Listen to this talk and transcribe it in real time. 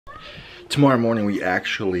Tomorrow morning we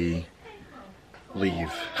actually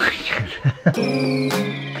leave.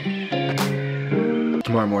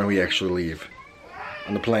 Tomorrow morning we actually leave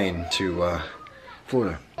on the plane to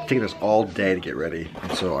Florida. It's taking us all day to get ready,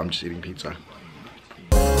 and so I'm just eating pizza.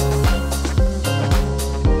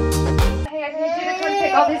 Hey, I need you to come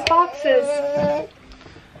take all these boxes.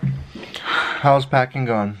 How's packing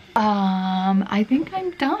going? I think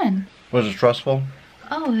I'm done. Was it stressful?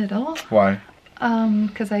 A little. Why?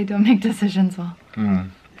 Because I don't make decisions well.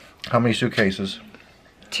 How many suitcases?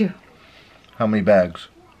 2. How many bags?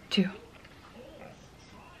 2.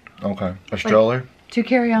 Okay. A stroller? 2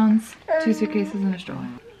 carry-ons, 2 suitcases, and a stroller.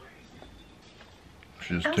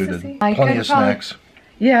 She just tooted. I Plenty of snacks.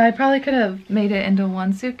 Yeah, I probably could have made it into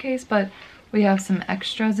 1 suitcase, but we have some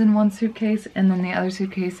extras in 1 suitcase, and then the other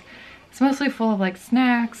suitcase is mostly full of like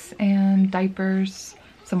snacks and diapers,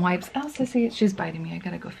 some wipes. Oh, Sissy, she's biting me. I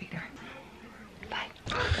gotta go feed her. Bye.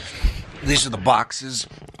 These are the boxes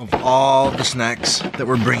of all the snacks that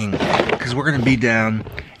we're bringing, because we're gonna be down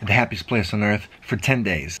at the happiest place on earth for 10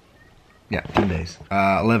 days. Yeah, 10 days.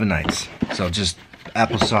 11 nights. So just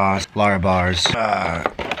applesauce, Lara bars,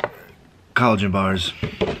 collagen bars,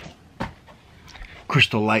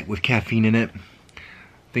 Crystal Light with caffeine in it.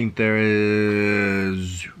 I think there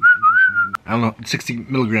is, I don't know, 60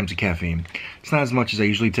 milligrams of caffeine. It's not as much as I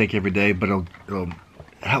usually take every day, but it'll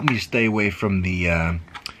help me stay away from the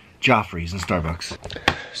Joffrey's and Starbucks.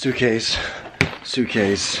 Suitcase,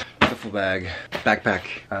 duffel bag, backpack,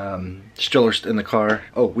 stroller in the car.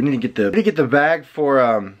 Oh, we need to get the bag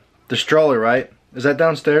for the stroller, right? Is that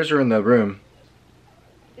downstairs or in the room?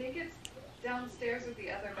 I think it's downstairs with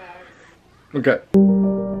the other bags. Okay.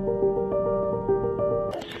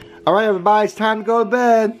 All right, everybody, it's time to go to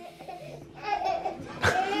bed.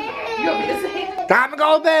 You want me to say it? Time to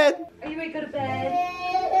go to bed. Are you ready to go to bed?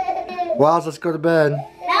 Wells, let's go to bed. No!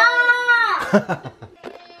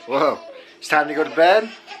 Whoa, it's time to go to bed?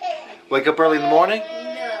 Wake up early in the morning?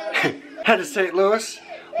 No. Head to St. Louis.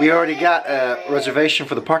 We already got a reservation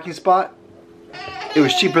for the parking spot. It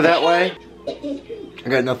was cheaper that way. I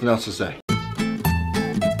got nothing else to say.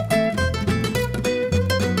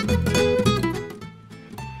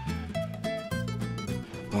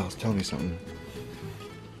 Wells, tell me something.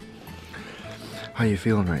 How you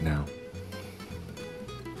feeling right now?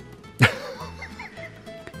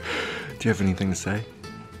 Do you have anything to say?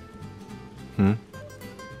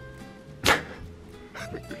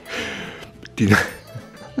 Do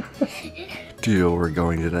you know where we're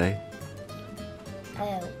going today?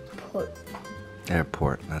 Airport.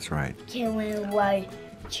 Airport, that's right. Can we ride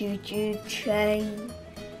choo-choo train?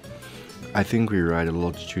 I think we ride a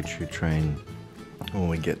little choo-choo train when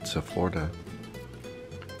we get to Florida.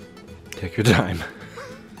 Take your time.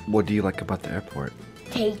 What do you like about the airport?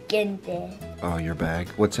 Taking the Oh, your bag?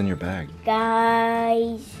 What's in your bag?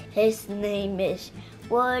 guys. His name is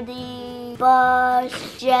Woody, Buzz,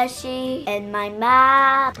 Jesse, and my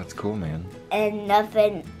map. That's cool, man. And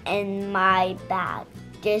nothing in my bag.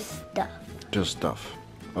 Just stuff. Just stuff.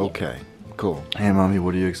 Okay, cool. Hey, Mommy,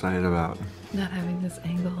 what are you excited about? Not having this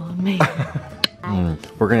angle on me.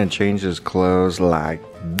 We're gonna change his clothes like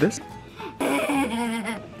this.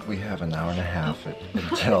 We have an hour and a half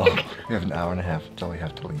until we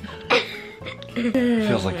have to leave.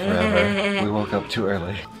 Feels like forever. We woke up too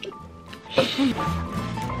early.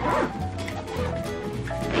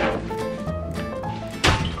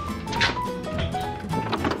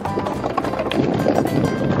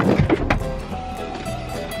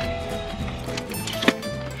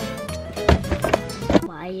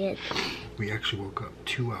 Quiet. We actually woke up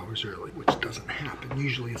 2 hours early, which doesn't happen.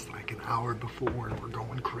 Usually it's like an hour before and we're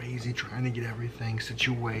going crazy trying to get everything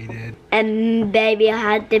situated. And baby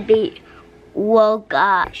had to be woke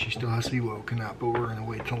up. She still has to be woken up, but we're gonna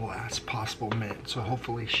wait till the last possible minute. So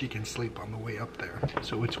hopefully she can sleep on the way up there.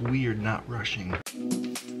 So it's weird not rushing.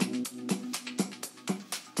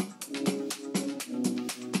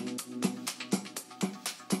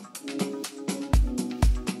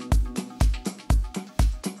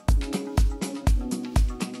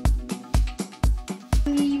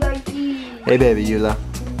 Hey baby Eula,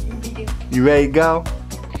 you ready to go?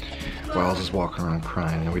 Wells is walking around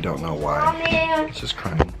crying and we don't know why. It's just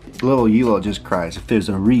crying. Little Eula just cries if there's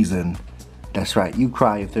a reason. That's right, you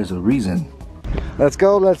cry if there's a reason. Let's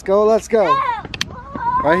go, let's go, let's go.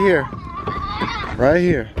 Right here. Right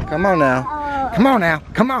here. Come on now. Come on now.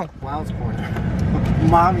 Come on. Wells' corner.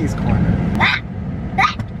 Mommy's corner.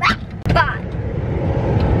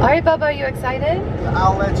 Alright, Bubba, you excited? The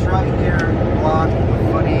outlet's right here. Block,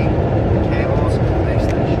 footing, cables, base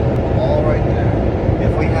station. All right there.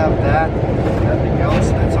 If we have that, nothing else,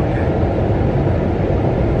 that's okay.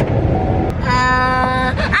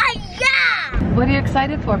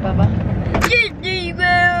 excited for, Bubba? Disney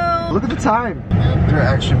World! Look at the time. We're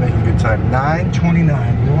actually making good time.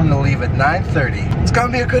 9:29. We want to leave at 9:30. It's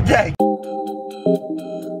gonna be a good day.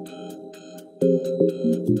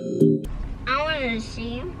 I want to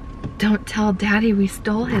see him. Don't tell Daddy we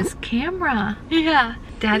stole his camera. Yeah.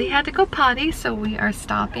 Daddy had to go potty, so we are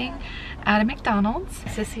stopping at a McDonald's.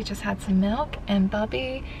 Sissy just had some milk, and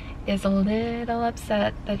Bubby is a little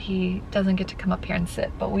upset that he doesn't get to come up here and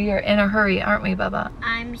sit. But we are in a hurry, aren't we, Bubba?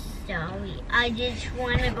 I'm sorry. I just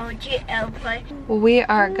want to go to the airport. We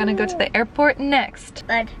are gonna go to the airport next.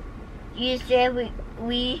 But you said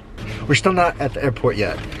We're still not at the airport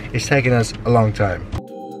yet. It's taking us a long time.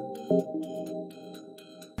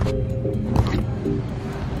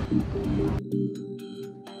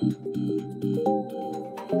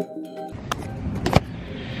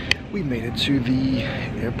 We made it to the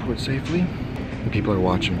airport safely. The people are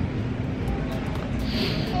watching.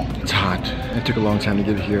 It's hot. It took a long time to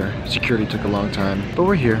get here. Security took a long time, but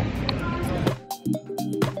we're here.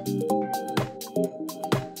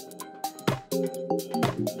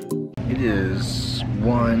 It is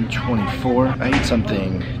 1:24. I ate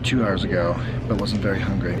something 2 hours ago, but wasn't very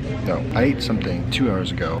hungry. No, I ate something 2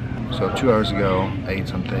 hours ago. So 2 hours ago, I ate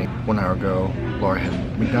something. 1 hour ago, Laura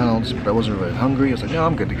had McDonald's, but I wasn't really hungry. I was like, no,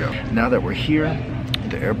 I'm good to go. Now that we're here at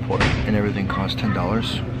the airport and everything costs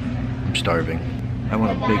 $10, I'm starving. I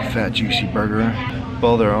want a big fat juicy burger.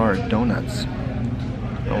 Well, there are donuts.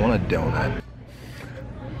 I want a donut.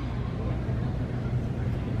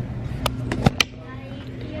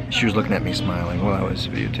 She was looking at me smiling while I was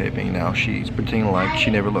videotaping. Now she's pretending like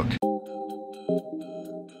she never looked.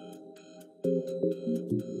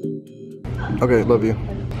 Okay, love you.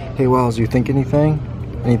 Hey, Wells, you think anything?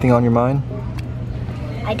 Anything on your mind?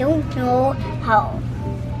 I don't know how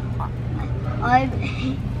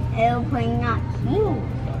airplane not you.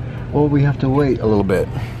 Well, we have to wait a little bit.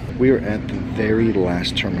 We are at the very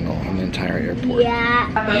last terminal in the entire airport.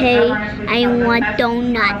 Yeah. Hey, I want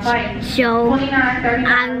donuts. So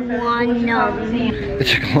I want no. It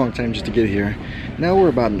took a long time just to get here. Now we're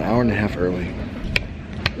about an hour and a half early.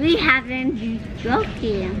 We haven't been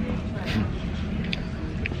joking.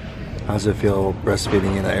 How does it feel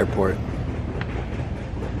breastfeeding in the airport?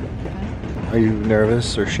 Are you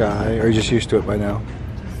nervous or shy, or are you just used to it by now?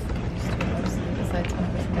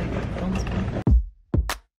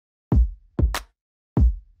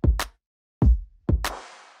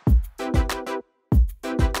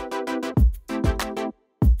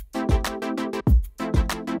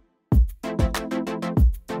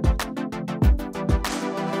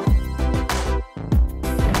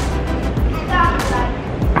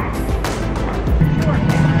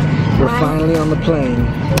 We're finally on the plane.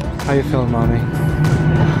 How you feeling, Mommy?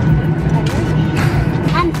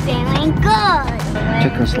 I'm feeling good.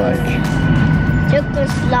 Took us like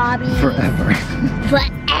lobby forever. forever.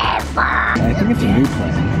 I think it's a new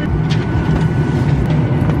plane.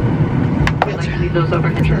 We like to leave those over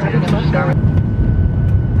for sure.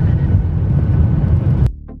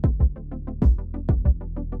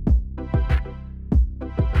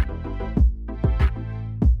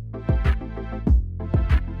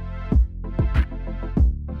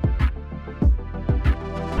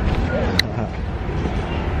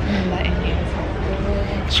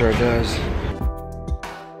 Sure does.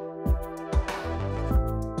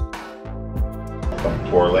 From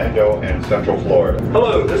Orlando and Central Florida.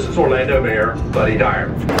 Hello, this is Orlando Mayor Buddy Dyer.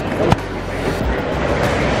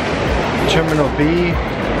 Terminal B,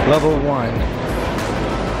 level 1.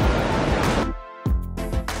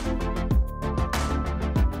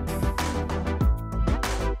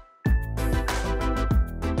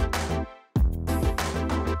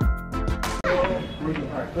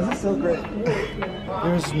 This is so great.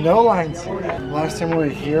 There's no lines here. Last time we were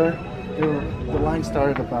here, the line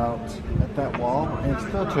started about at that wall, and it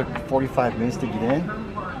still took 45 minutes to get in.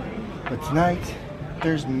 But tonight,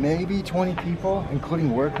 there's maybe 20 people,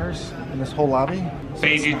 including workers, in this whole lobby.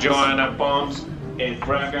 Lady Joanna Bombs and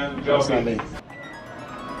Dragon That's not me.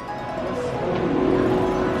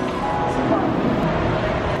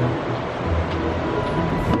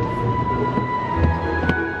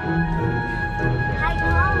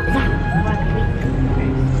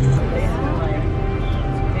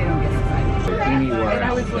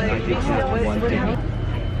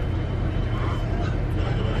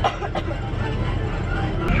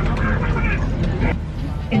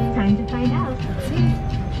 It's time to find out.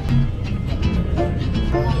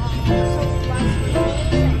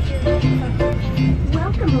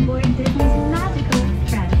 Welcome aboard Disney's Magical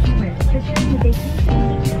Express. We're preparing a vacation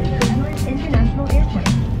to Newark International Airport.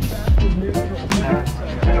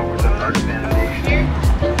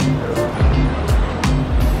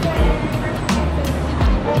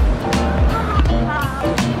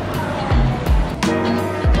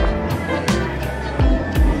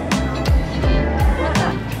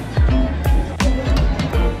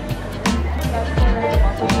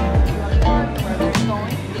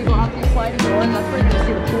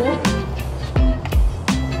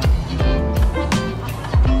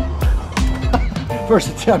 First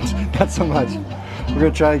attempt, not so much. We're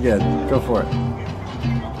gonna try again. Go for it.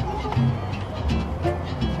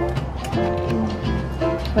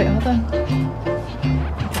 Wait, hold on.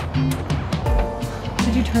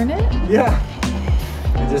 Did you turn it? Yeah.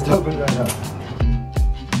 It just opened right up.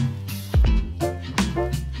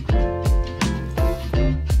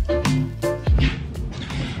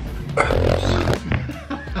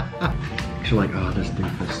 You're like, oh, this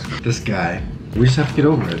doofus. This guy. We just have to get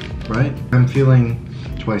over it, right? I'm feeling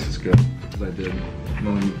twice as good as I did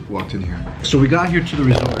when we walked in here. So we got here to the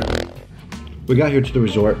resort.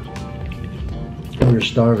 And we were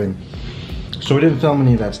starving. So we didn't film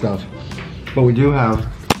any of that stuff. But we do have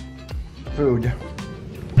food.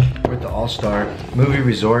 We're at the All-Star Movie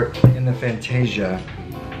Resort in the Fantasia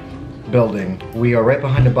building. We are right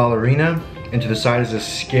behind the ballerina, and to the side is a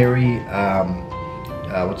scary,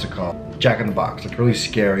 what's it called? Jack in the Box. It's really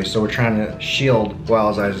scary, so we're trying to shield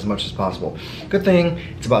Wild's eyes as much as possible. Good thing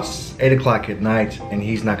it's about 8 o'clock at night, and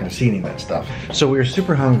he's not gonna see any of that stuff. So we were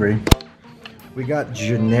super hungry. We got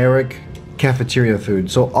generic cafeteria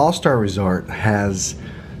food. So All-Star Resort has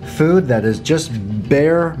food that is just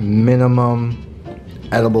bare minimum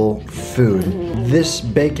edible food. This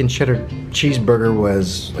bacon cheddar cheeseburger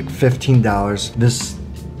was like $15. This,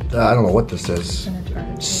 I don't know what this is.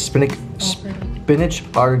 Spinach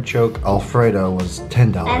artichoke Alfredo was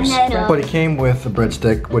 $10. But it came with a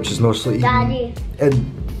breadstick, which is mostly eaten,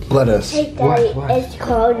 and lettuce. Hey, Daddy, it's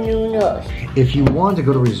called noodles. If you want to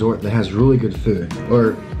go to a resort that has really good food,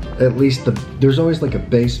 or at least there's always like a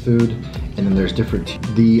base food, and then there's different.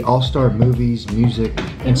 The All-Star movies, music,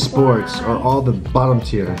 and sports are all the bottom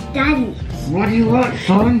tier. Daddy. What do you like,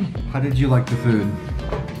 son? How did you like the food?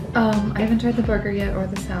 I haven't tried the burger yet or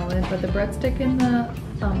the salad, but the breadstick and the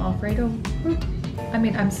Alfredo, I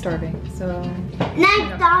mean, I'm starving, so ask me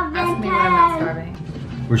when I'm not starving.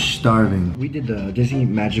 We're starving. We did the Disney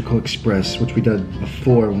Magical Express, which we did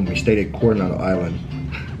before when we stayed at Coronado Island.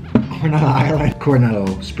 Coronado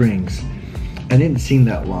Springs. I didn't seem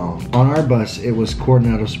that long. On our bus, it was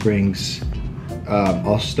Coronado Springs,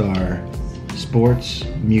 All-Star, sports,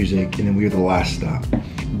 music, and then we were the last stop.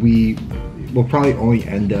 We will probably only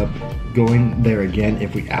end up going there again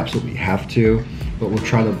if we absolutely have to, but we'll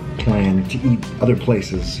try to plan to eat other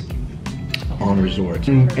places on resorts.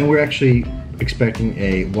 And we're actually expecting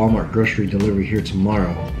a Walmart grocery delivery here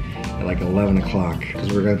tomorrow at like 11 o'clock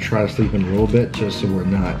because we're gonna try to sleep in a little bit just so we're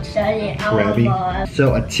not crabby.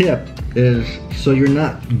 So a tip is, so you're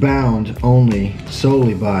not bound only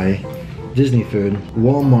solely by Disney food.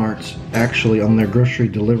 Walmart actually on their grocery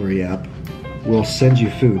delivery app will send you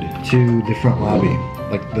food to the front lobby,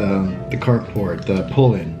 like the carport, the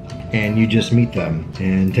pull-in, and you just meet them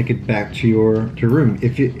and take it back to your room.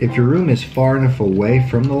 If your room is far enough away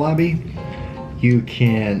from the lobby, you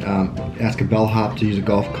can ask a bellhop to use a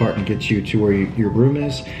golf cart and get you to where your room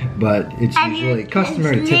is, but it's usually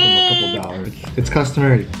customary to tip them a couple dollars. It's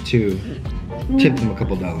customary to tip them a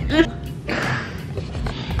couple dollars.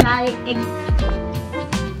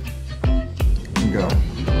 Go.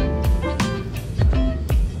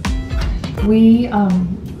 We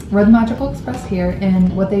rode the Magical Express here,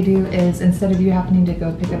 and what they do is instead of you happening to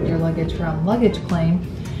go pick up your luggage from luggage claim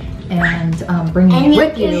and bringing it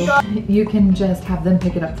with you, you can just have them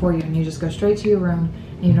pick it up for you, and you just go straight to your room,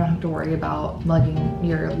 and you don't have to worry about lugging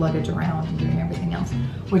your luggage around and doing everything else,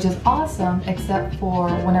 which is awesome, except for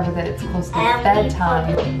whenever that it's close to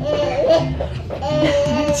bedtime.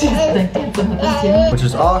 Which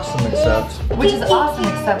is awesome, except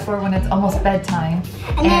for when it's almost bedtime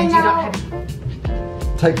and you don't have.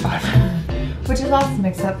 Take 5. Which is awesome,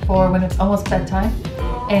 except for when it's almost bedtime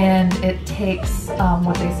and it takes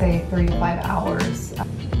what they say 3 to 5 hours.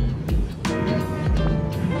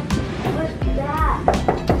 What's that?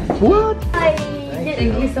 What?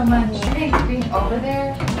 Thank you so much. Thanks for being over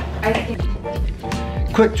there.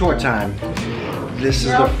 Quick tour time. This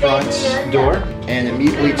is the front door, and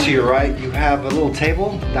immediately to your right you have a little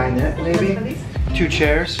table, dinette maybe, 2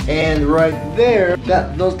 chairs, and right there,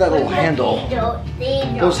 that little handle.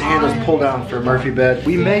 Those handles pull down for a Murphy bed.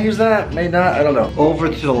 We may use that, may not, I don't know. Over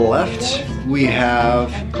to the left, we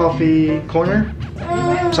have coffee corner,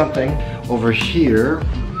 something. Over here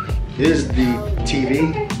is the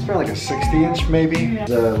TV. It's probably like a 60-inch maybe.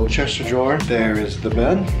 The little chest drawer. There is the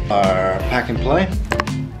bed. Our pack and play.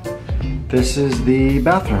 This is the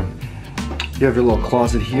bathroom. You have your little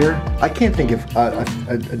closet here. I can't think of a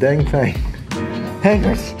dang thing.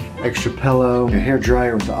 Hangers. Extra pillow, your hair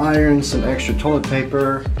dryer with the iron, some extra toilet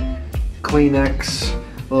paper, Kleenex,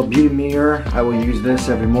 a little beauty mirror. I will use this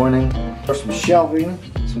every morning. Some shelving,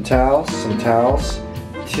 some towels,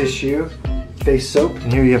 tissue, face soap,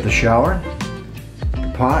 and here you have the shower.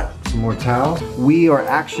 pot, some more towels. We are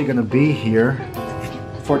actually gonna be here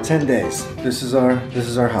for 10 days. This is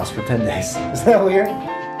our house for 10 days. Is that weird?